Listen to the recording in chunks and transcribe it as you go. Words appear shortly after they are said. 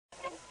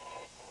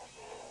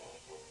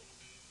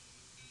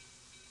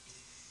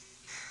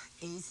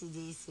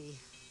AC/DC.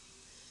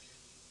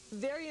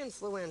 Very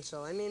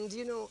influential. I mean, do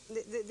you know,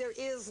 there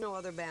is no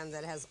other band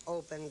that has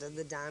opened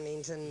the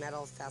Donington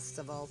Metal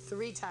Festival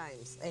 3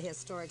 times, a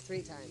historic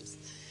 3 times.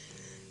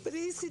 But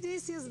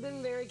AC/DC has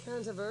been very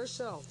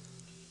controversial.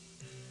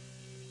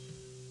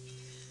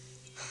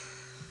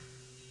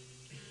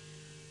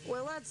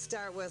 Well, let's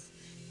start with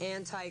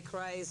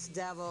Antichrist,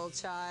 devil,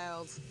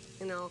 child.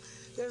 You know,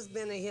 there's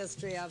been a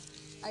history of,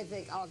 I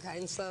think, all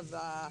kinds of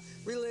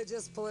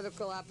religious,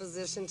 political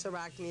opposition to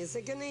rock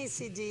music. And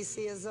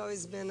AC/DC has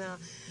always been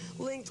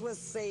linked with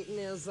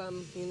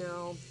Satanism, you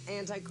know,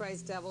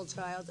 Antichrist, devil,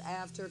 child.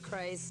 After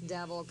Christ,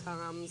 devil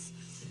comes.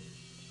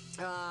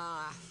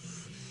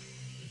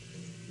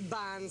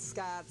 Bon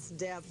Scott's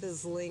death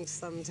is linked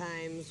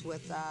sometimes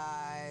with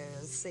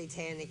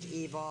satanic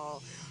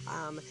evil.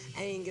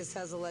 Angus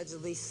has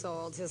allegedly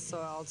sold his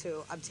soul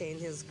to obtain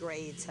his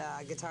great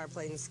guitar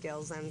playing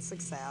skills and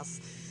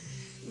success.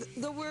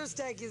 The worst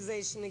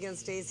accusation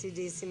against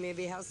AC/DC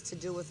maybe has to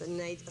do with a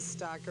night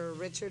stalker,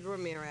 Richard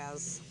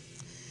Ramirez.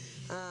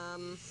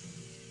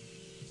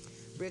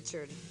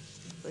 Richard,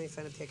 let me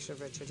find a picture of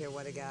Richard here.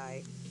 What a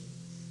guy.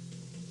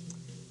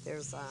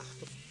 There's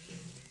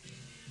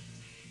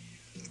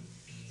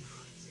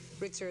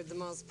Richard, the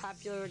most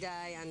popular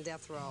guy on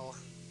death row.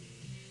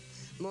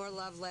 More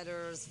love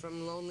letters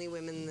from lonely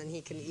women than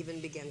he can even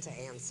begin to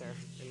answer.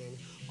 I mean,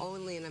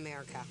 only in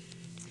America.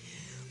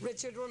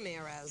 Richard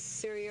Ramirez,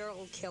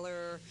 serial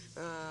killer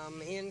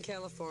in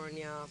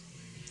California.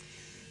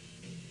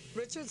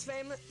 Richard's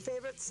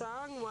favorite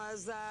song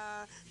was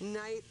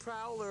Night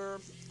Prowler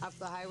off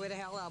the Highway to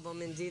Hell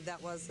album. Indeed,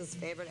 that was his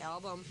favorite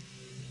album.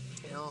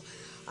 You know,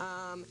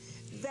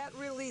 that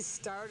really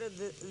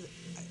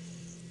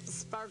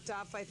sparked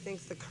off, I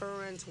think, the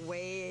current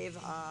wave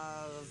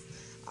of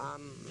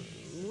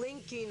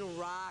linking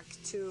rock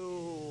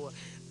to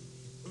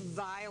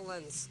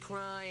violence,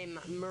 crime,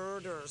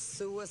 murder,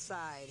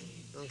 suicide,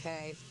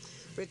 okay?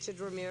 Richard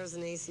Ramirez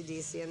and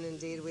AC/DC, and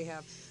indeed we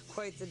have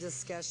quite the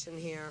discussion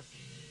here,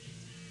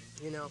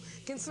 you know,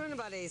 concern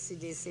about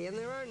AC/DC, and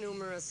there are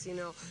numerous, you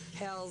know,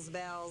 Hell's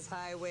Bells,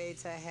 Highway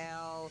to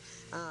Hell,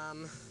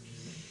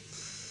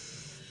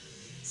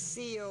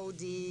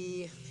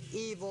 COD,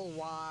 Evil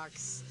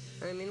Walks.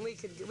 I mean, we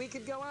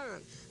could go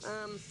on.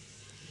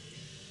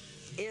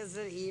 Is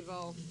it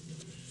evil?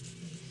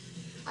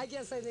 I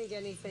think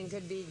anything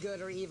could be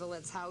good or evil.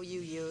 It's how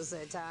you use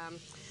it. I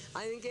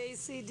think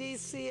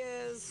AC/DC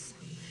is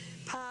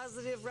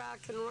positive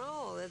rock and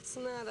roll. It's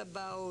not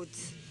about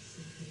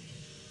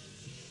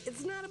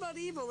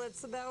evil.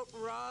 It's about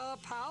raw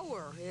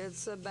power.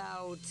 It's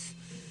about,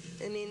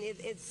 I mean,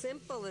 it's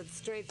simple. It's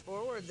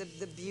straightforward.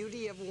 The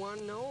beauty of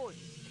one note.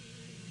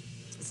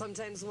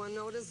 Sometimes one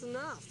note is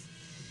enough.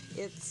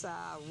 It's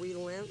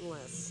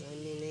relentless. I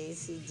mean,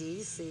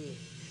 AC/DC,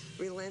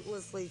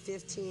 relentlessly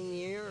 15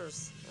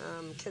 years,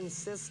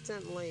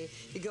 consistently.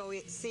 You go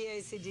see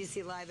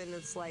AC/DC live and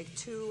it's like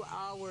 2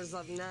 hours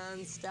of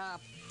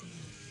nonstop,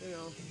 you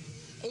know.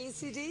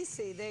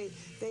 AC/DC,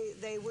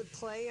 they would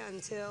play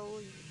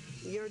until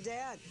you're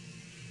dead.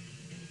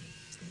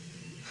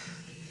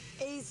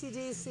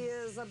 AC/DC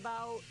is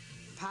about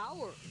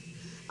power.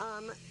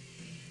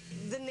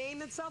 The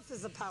name itself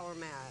is a power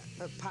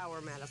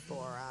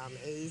metaphor.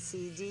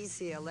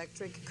 AC/DC,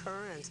 electric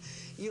current.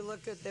 You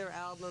look at their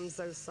albums,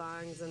 their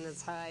songs, and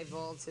it's high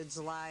voltage,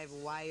 live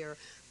wire,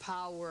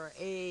 power,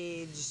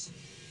 age,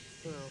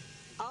 you know,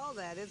 all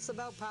that. It's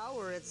about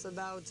power. It's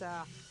about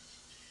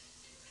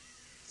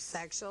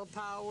sexual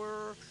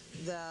power,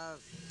 the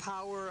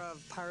power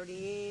of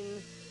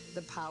partying,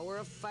 the power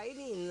of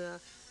fighting,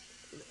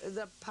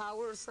 the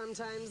power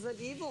sometimes that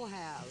evil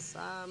has.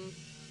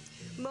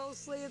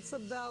 Mostly it's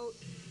about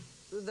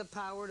the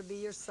power to be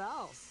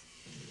yourself,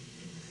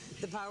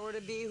 the power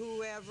to be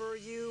whoever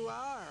you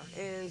are,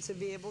 and to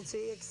be able to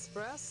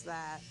express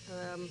that.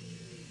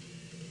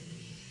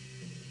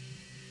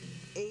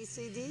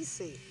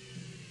 AC/DC,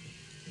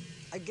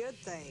 a good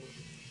thing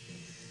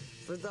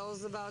for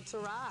those about to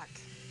rock.